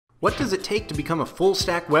What does it take to become a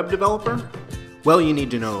full-stack web developer? Well, you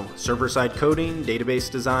need to know server-side coding,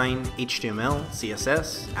 database design, HTML,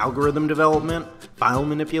 CSS, algorithm development, file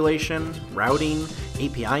manipulation, routing,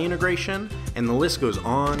 API integration, and the list goes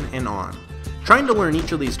on and on. Trying to learn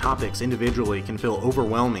each of these topics individually can feel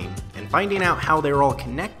overwhelming, and finding out how they're all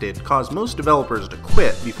connected causes most developers to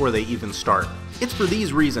quit before they even start. It's for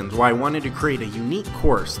these reasons why I wanted to create a unique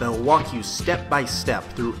course that will walk you step by step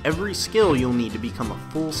through every skill you'll need to become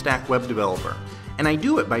a full-stack web developer. And I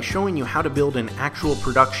do it by showing you how to build an actual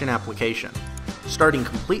production application. Starting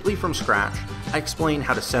completely from scratch, I explain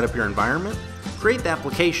how to set up your environment, create the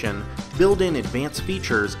application, build in advanced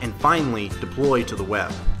features, and finally deploy to the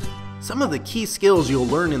web. Some of the key skills you'll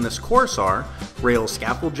learn in this course are Rails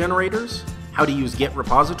scaffold generators, how to use Git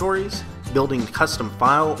repositories, building custom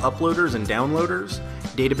file uploaders and downloaders,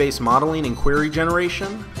 database modeling and query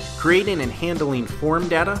generation, creating and handling form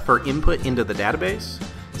data for input into the database,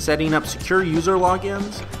 setting up secure user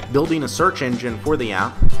logins, building a search engine for the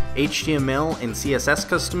app, HTML and CSS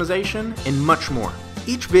customization, and much more.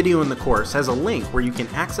 Each video in the course has a link where you can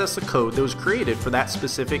access the code that was created for that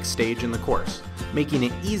specific stage in the course, making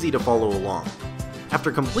it easy to follow along.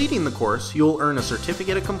 After completing the course, you'll earn a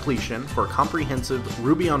certificate of completion for comprehensive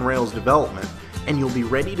Ruby on Rails development, and you'll be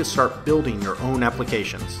ready to start building your own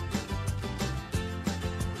applications.